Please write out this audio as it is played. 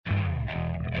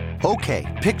Okay,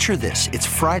 picture this. It's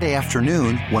Friday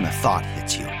afternoon when a thought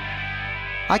hits you.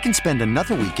 I can spend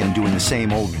another weekend doing the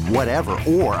same old whatever,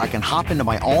 or I can hop into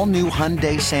my all-new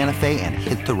Hyundai Santa Fe and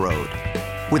hit the road.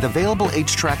 With available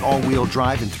H-Track all-wheel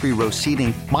drive and 3-row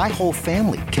seating, my whole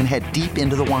family can head deep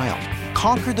into the wild.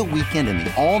 Conquer the weekend in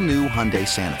the all-new Hyundai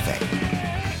Santa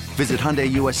Fe. Visit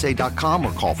HyundaiUSA.com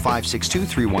or call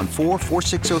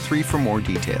 562-314-4603 for more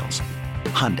details.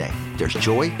 Hyundai, there's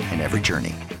joy in every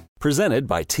journey. Presented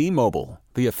by T-Mobile,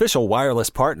 the official wireless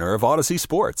partner of Odyssey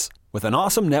Sports. With an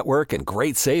awesome network and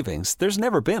great savings, there's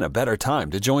never been a better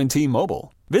time to join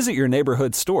T-Mobile. Visit your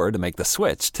neighborhood store to make the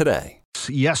switch today.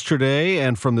 Yesterday,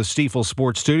 and from the Stifel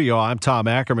Sports Studio, I'm Tom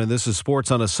Ackerman. This is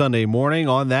Sports on a Sunday morning.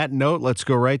 On that note, let's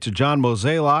go right to John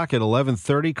Mozeliak at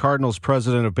 11:30. Cardinals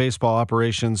President of Baseball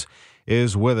Operations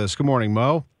is with us. Good morning,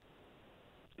 Mo.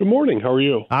 Good morning. How are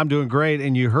you? I'm doing great.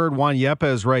 And you heard Juan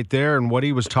Yepes right there, and what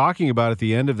he was talking about at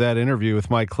the end of that interview with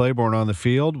Mike Claiborne on the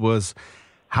field was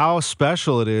how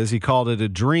special it is. He called it a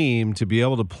dream to be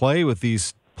able to play with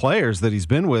these players that he's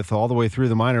been with all the way through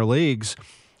the minor leagues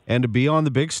and to be on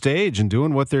the big stage and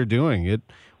doing what they're doing.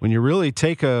 When you really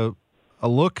take a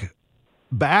look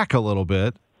back a little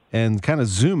bit and kind of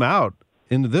zoom out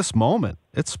into this moment,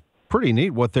 it's pretty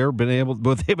neat what they've been able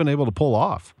to pull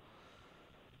off.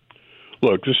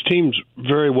 Look, this team's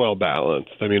very well balanced.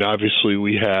 I mean, obviously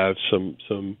we have some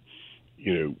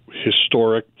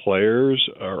historic players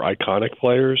or iconic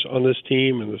players on this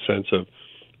team in the sense of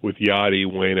with Yadi,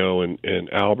 Waino, and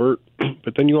Albert.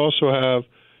 But then you also have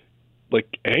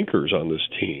like anchors on this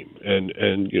team and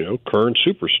current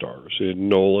superstars in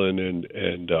Nolan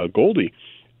and Goldie.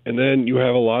 And then you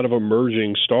have a lot of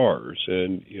emerging stars.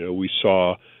 And, we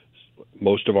saw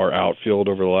most of our outfield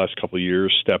over the last couple of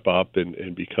years step up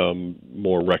and become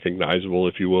more recognizable,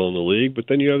 if you will, in the league. But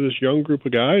then you have this young group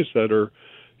of guys that are,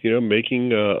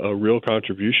 making a real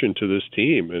contribution to this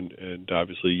team. And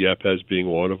obviously Yepes being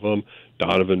one of them,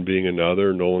 Donovan being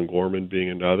another, Nolan Gorman being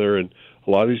another. And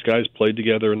a lot of these guys played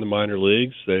together in the minor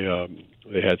leagues. They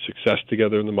had success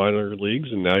together in the minor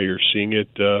leagues, and now you're seeing it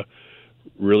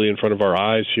really in front of our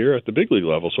eyes here at the big league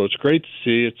level. So it's great to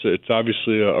see. It's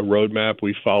obviously a roadmap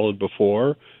we followed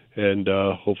before, and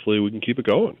hopefully we can keep it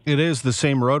going. It is the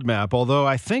same roadmap, although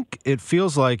I think it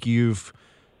feels like you've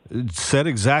said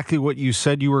exactly what you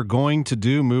said you were going to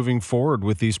do moving forward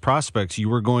with these prospects. You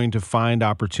were going to find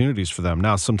opportunities for them.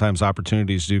 Now, sometimes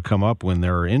opportunities do come up when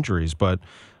there are injuries, but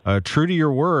true to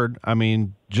your word, I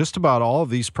mean, just about all of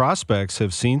these prospects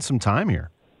have seen some time here.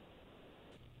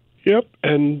 Yep,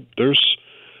 and there's,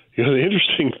 the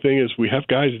interesting thing is we have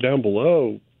guys down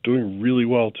below doing really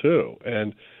well too.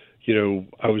 And,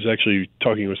 I was actually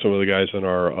talking with some of the guys in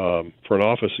our front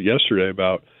office yesterday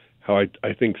about how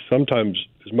I think sometimes,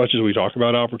 as much as we talk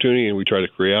about opportunity and we try to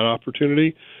create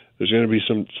opportunity, there's going to be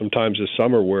some times this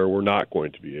summer where we're not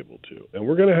going to be able to. And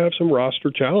we're going to have some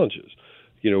roster challenges.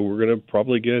 We're going to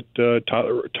probably get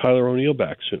Tyler O'Neill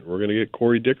back soon. We're going to get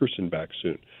Corey Dickerson back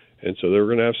soon. And so they're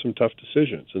going to have some tough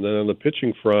decisions. And then on the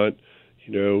pitching front,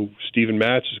 Steven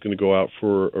Matz is going to go out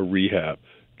for a rehab.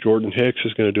 Jordan Hicks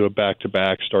is going to do a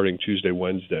back-to-back starting Tuesday,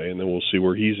 Wednesday, and then we'll see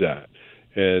where he's at.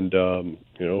 And,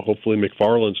 hopefully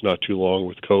McFarland's not too long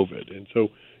with COVID. And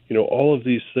so, all of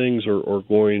these things are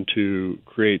going to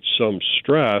create some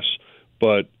stress,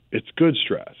 but it's good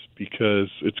stress because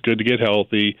it's good to get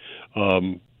healthy.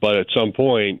 But at some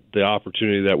point, the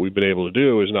opportunity that we've been able to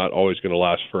do is not always going to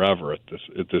last forever at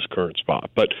this current spot.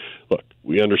 But look,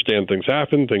 we understand things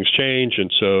happen, things change,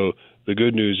 and so the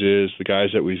good news is the guys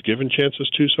that we've given chances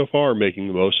to so far are making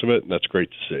the most of it, and that's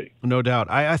great to see. No doubt.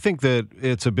 I think that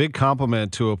it's a big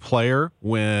compliment to a player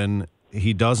when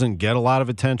he doesn't get a lot of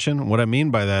attention. What I mean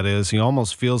by that is he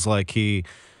almost feels like he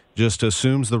just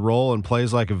assumes the role and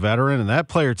plays like a veteran, and that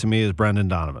player to me is Brendan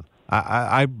Donovan.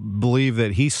 I believe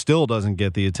that he still doesn't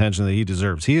get the attention that he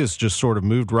deserves. He has just sort of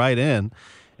moved right in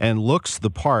and looks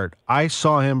the part. I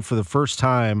saw him for the first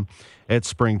time at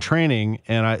spring training,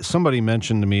 and somebody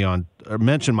mentioned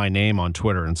my name on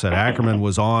Twitter and said Ackerman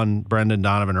was on Brendan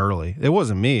Donovan early. It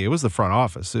wasn't me. It was the front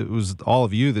office. It was all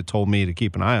of you that told me to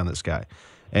keep an eye on this guy.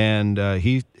 And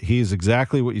he is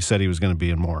exactly what you said he was going to be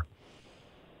and more.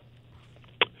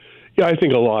 Yeah, I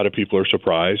think a lot of people are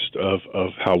surprised of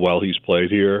how well he's played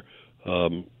here.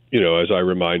 As I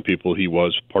remind people, he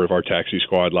was part of our taxi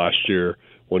squad last year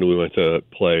when we went to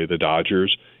play the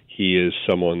Dodgers. He is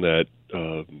someone that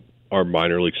our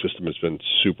minor league system has been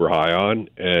super high on,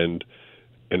 and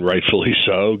rightfully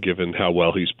so, given how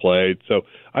well he's played. So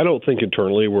I don't think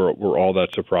internally we're all that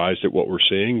surprised at what we're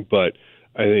seeing, but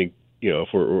I think, if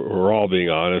we're all being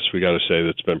honest, we got to say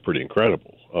that's been pretty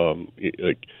incredible.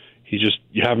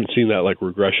 you haven't seen that like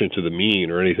regression to the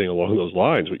mean or anything along those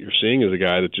lines. What you're seeing is a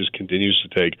guy that just continues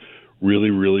to take really,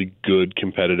 really good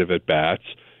competitive at bats.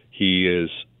 He is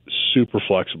super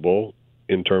flexible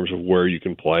in terms of where you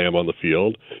can play him on the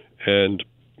field. And,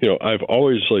 I've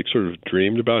always like sort of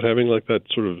dreamed about having like that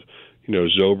sort of,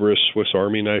 Zobrist Swiss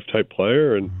Army knife type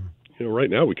player. And, right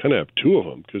now we kind of have two of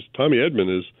them because Tommy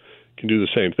Edman can do the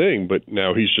same thing, but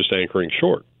now he's just anchoring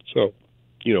short. So,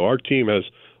 our team has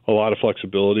a lot of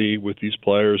flexibility with these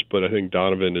players, but I think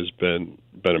Donovan has been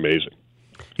amazing.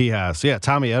 He has. Yeah,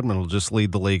 Tommy Edman will just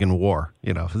lead the league in WAR.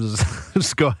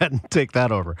 Just go ahead and take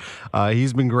that over.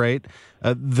 He's been great.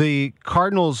 The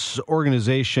Cardinals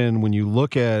organization, when you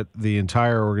look at the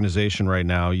entire organization right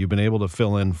now, you've been able to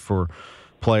fill in for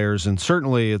players, and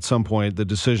certainly at some point the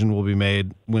decision will be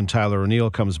made when Tyler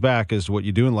O'Neill comes back as to what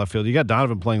you do in left field. You got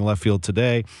Donovan playing left field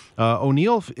today.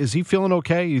 O'Neill, is he feeling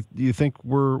okay? You think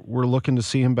we're looking to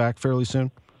see him back fairly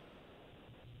soon?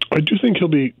 I do think he'll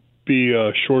be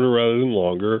shorter rather than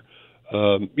longer.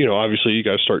 Obviously you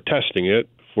got to start testing it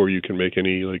before you can make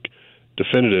any like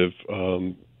definitive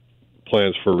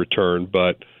plans for return.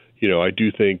 But I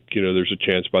do think there's a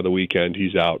chance by the weekend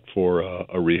he's out for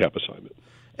a rehab assignment.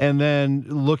 And then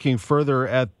looking further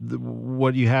at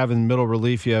what you have in middle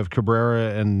relief, you have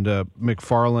Cabrera and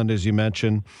McFarland, as you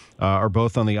mentioned, are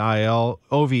both on the IL.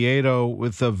 Oviedo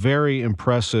with a very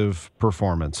impressive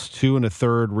performance, 2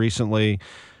 1/3 recently.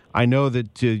 I know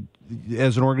that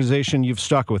as an organization, you've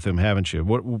stuck with him, haven't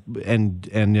you?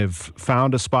 And have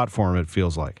found a spot for him, it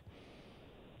feels like.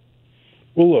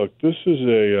 Well, look, this is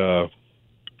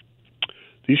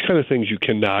these kind of things you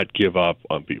cannot give up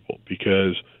on people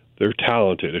because they're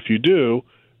talented. If you do,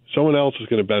 someone else is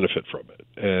going to benefit from it,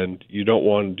 and you don't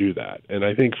want to do that. And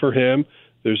I think for him,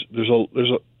 there's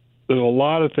a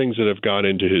lot of things that have gone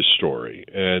into his story,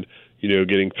 and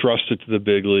getting thrusted to the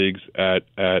big leagues at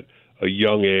a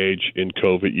young age in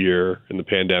COVID year in the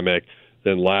pandemic,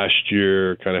 then last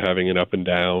year kind of having an up and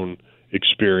down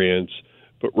experience.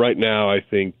 But right now, I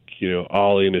think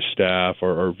Ollie and his staff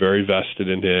are very vested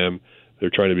in him. They're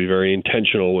trying to be very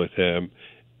intentional with him,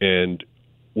 and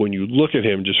when you look at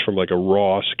him just from like a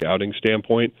raw scouting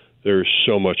standpoint, there's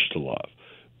so much to love.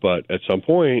 But at some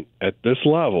point, at this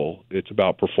level, it's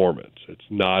about performance. It's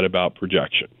not about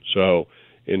projection. So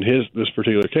in this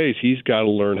particular case, he's got to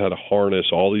learn how to harness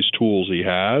all these tools he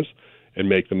has and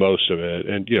make the most of it.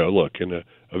 And, look, in a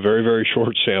very, very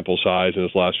short sample size in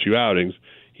his last few outings,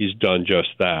 he's done just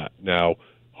that. Now,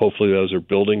 hopefully those are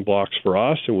building blocks for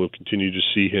us, and we'll continue to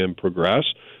see him progress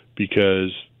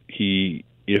because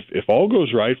if all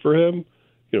goes right for him,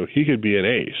 he could be an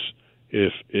ace.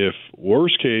 If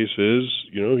worst case is,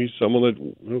 he's someone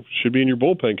that should be in your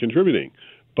bullpen contributing.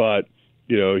 But,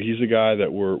 he's a guy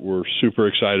that we're super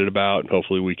excited about, and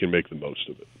hopefully we can make the most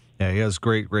of it. Yeah, he has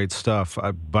great stuff.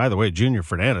 By the way, Junior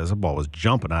Fernandez, the ball was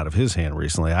jumping out of his hand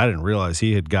recently. I didn't realize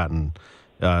he had gotten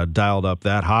dialed up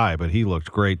that high, but he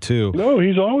looked great too. No,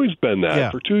 he's always been that.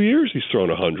 Yeah. For 2 years he's thrown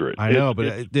 100. I know, but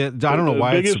I don't know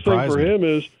why it surprised me. The biggest thing for him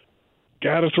is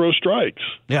got to throw strikes.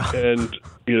 Yeah. And,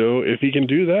 if he can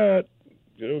do that,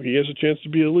 he has a chance to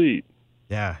be elite.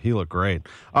 Yeah, he looked great.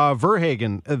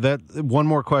 Verhagen, one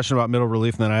more question about middle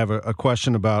relief, and then I have a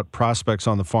question about prospects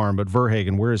on the farm. But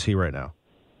Verhagen, where is he right now?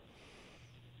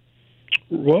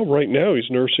 Well, right now he's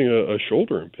nursing a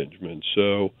shoulder impingement.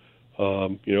 So,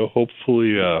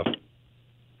 hopefully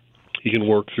he can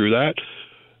work through that.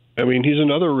 I mean, he's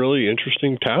another really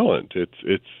interesting talent.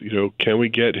 It's can we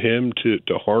get him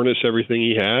to harness everything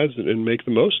he has and make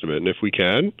the most of it? And if we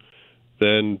can,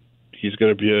 then he's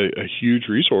going to be a huge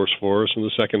resource for us in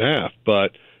the second half.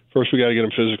 But first we got to get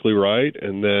him physically right,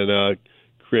 and then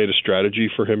create a strategy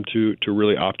for him to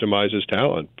really optimize his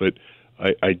talent. But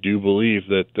I do believe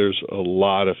that there's a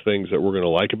lot of things that we're going to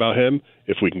like about him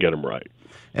if we can get him right.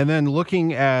 And then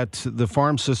looking at the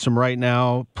farm system right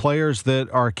now, players that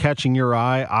are catching your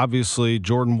eye, obviously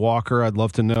Jordan Walker, I'd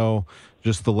love to know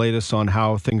just the latest on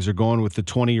how things are going with the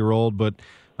 20-year-old, but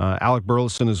Alec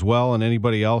Burleson as well, and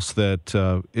anybody else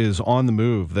that is on the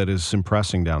move that is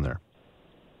impressing down there.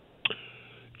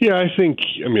 Yeah,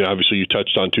 obviously you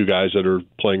touched on two guys that are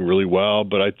playing really well,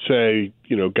 but I'd say,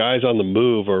 guys on the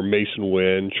move are Mason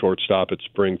Wynn, shortstop at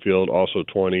Springfield, also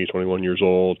 21 years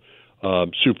old.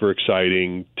 Super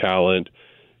exciting talent.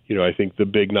 I think the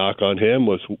big knock on him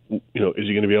was, is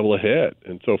he going to be able to hit?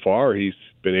 And so far, he's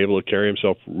been able to carry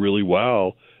himself really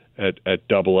well at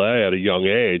Double-A at a young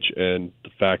age. And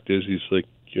the fact is, he's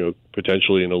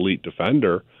potentially an elite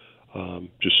defender,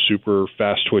 just super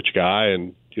fast twitch guy.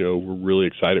 And, we're really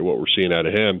excited what we're seeing out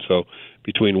of him. So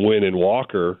between Wynn and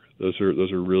Walker, those are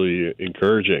really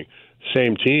encouraging.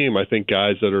 Same team, I think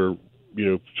guys that are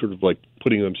sort of like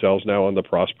putting themselves now on the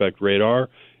prospect radar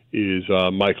is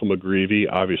Michael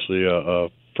McGreevy, obviously a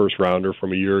first rounder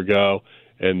from a year ago,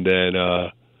 and then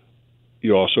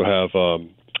you also have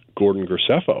Gordon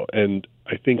Graceffo. And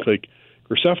I think like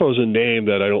Graceffo is a name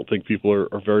that I don't think people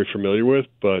are very familiar with,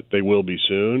 but they will be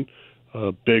soon.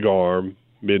 Big arm,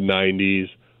 mid-90s,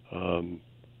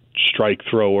 strike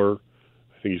thrower.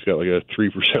 I think he's got like a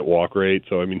 3% walk rate.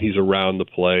 So, I mean, he's around the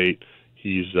plate.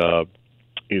 He's a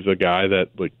guy that,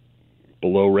 like,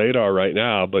 below radar right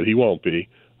now, but he won't be.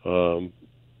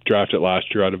 Drafted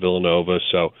last year out of Villanova.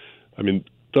 So, I mean,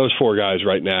 those four guys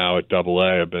right now at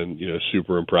AA have been,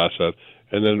 super impressive.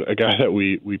 And then a guy that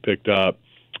we picked up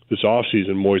this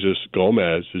offseason, Moises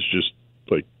Gomez, is just,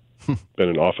 like, been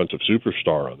an offensive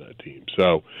superstar on that team.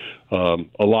 So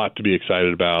a lot to be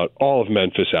excited about. All of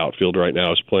Memphis outfield right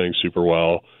now is playing super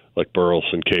well, like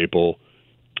Burleson, Capel,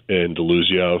 and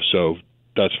DeLuzio. So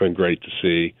that's been great to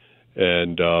see.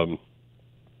 And,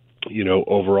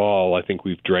 overall, I think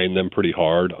we've drained them pretty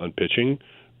hard on pitching.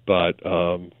 But,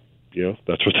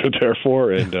 that's what they're there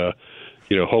for. And,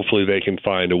 hopefully they can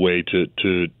find a way to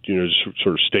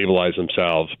sort of stabilize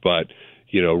themselves. But,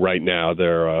 right now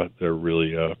they're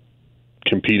really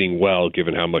competing well,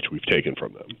 given how much we've taken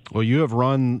from them. Well, you have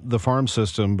run the farm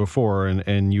system before,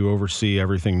 and you oversee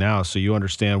everything now, so you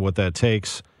understand what that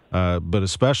takes, but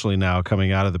especially now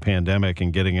coming out of the pandemic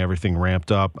and getting everything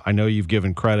ramped up. I know you've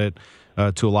given credit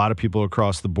to a lot of people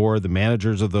across the board, the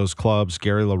managers of those clubs,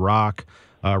 Gary LaRocque,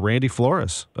 Randy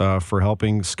Flores, for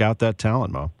helping scout that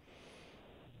talent, Mo.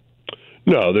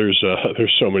 No, there's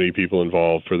so many people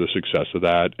involved for the success of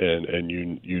that, and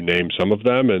you name some of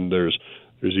them, and there's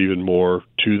even more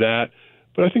to that.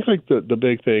 But I think like the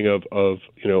big thing of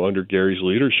under Gary's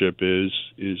leadership is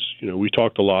we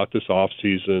talked a lot this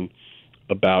offseason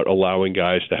about allowing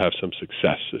guys to have some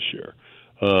success this year.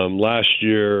 Last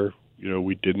year,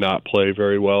 we did not play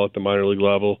very well at the minor league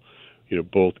level.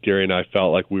 Both Gary and I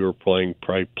felt like we were playing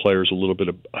probably players a little bit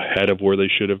ahead of where they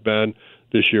should have been.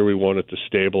 This year we wanted to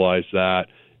stabilize that,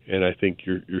 and I think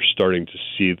you're starting to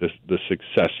see the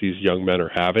success these young men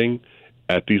are having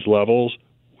at these levels,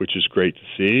 which is great to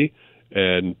see.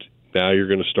 And now you're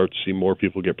going to start to see more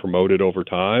people get promoted over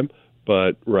time.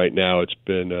 But right now it's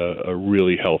been a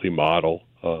really healthy model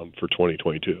for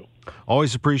 2022.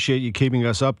 Always appreciate you keeping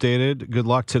us updated. Good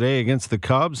luck today against the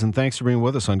Cubs, and thanks for being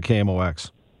with us on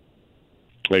KMOX.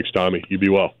 Thanks, Tommy. You be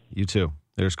well. You too.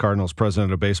 There's Cardinals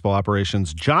President of Baseball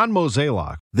Operations, John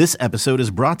Mozeliak. This episode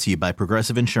is brought to you by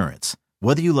Progressive Insurance.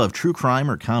 Whether you love true crime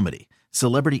or comedy,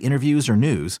 celebrity interviews or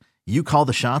news, you call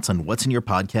the shots on what's in your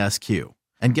podcast queue.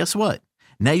 And guess what?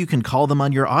 Now you can call them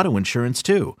on your auto insurance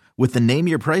too with the Name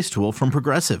Your Price tool from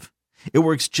Progressive. It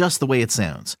works just the way it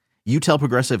sounds. You tell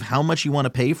Progressive how much you want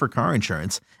to pay for car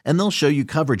insurance, and they'll show you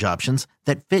coverage options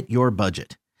that fit your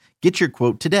budget. Get your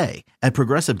quote today at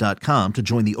Progressive.com to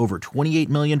join the over 28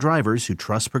 million drivers who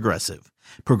trust Progressive.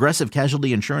 Progressive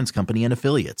Casualty Insurance Company and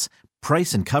Affiliates.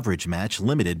 Price and coverage match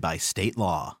limited by state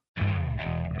law.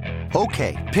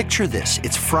 Okay, picture this.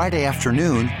 It's Friday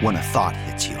afternoon when a thought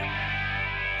hits you.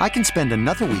 I can spend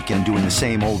another weekend doing the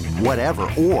same old whatever,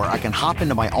 or I can hop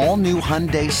into my all-new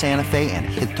Hyundai Santa Fe and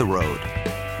hit the road.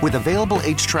 With available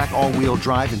H-Track all-wheel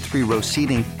drive and 3-row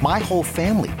seating, my whole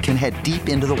family can head deep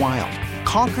into the wild.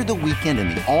 Conquer the weekend in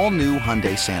the all-new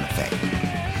Hyundai Santa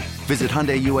Fe. Visit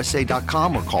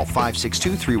HyundaiUSA.com or call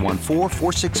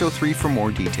 562-314-4603 for more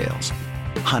details.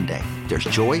 Hyundai, there's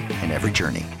joy in every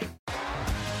journey.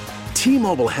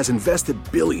 T-Mobile has invested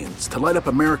billions to light up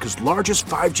America's largest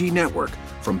 5G network,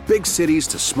 from big cities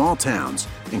to small towns,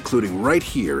 including right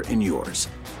here in yours.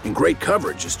 And great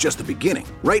coverage is just the beginning.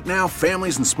 Right now,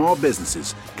 families and small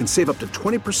businesses can save up to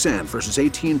 20% versus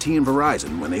AT&T and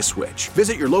Verizon when they switch.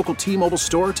 Visit your local T-Mobile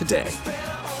store today.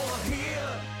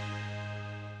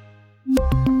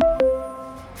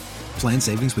 Plan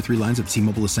savings with 3 lines of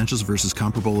T-Mobile Essentials versus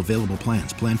comparable available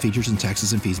plans. Plan features and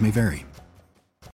taxes and fees may vary.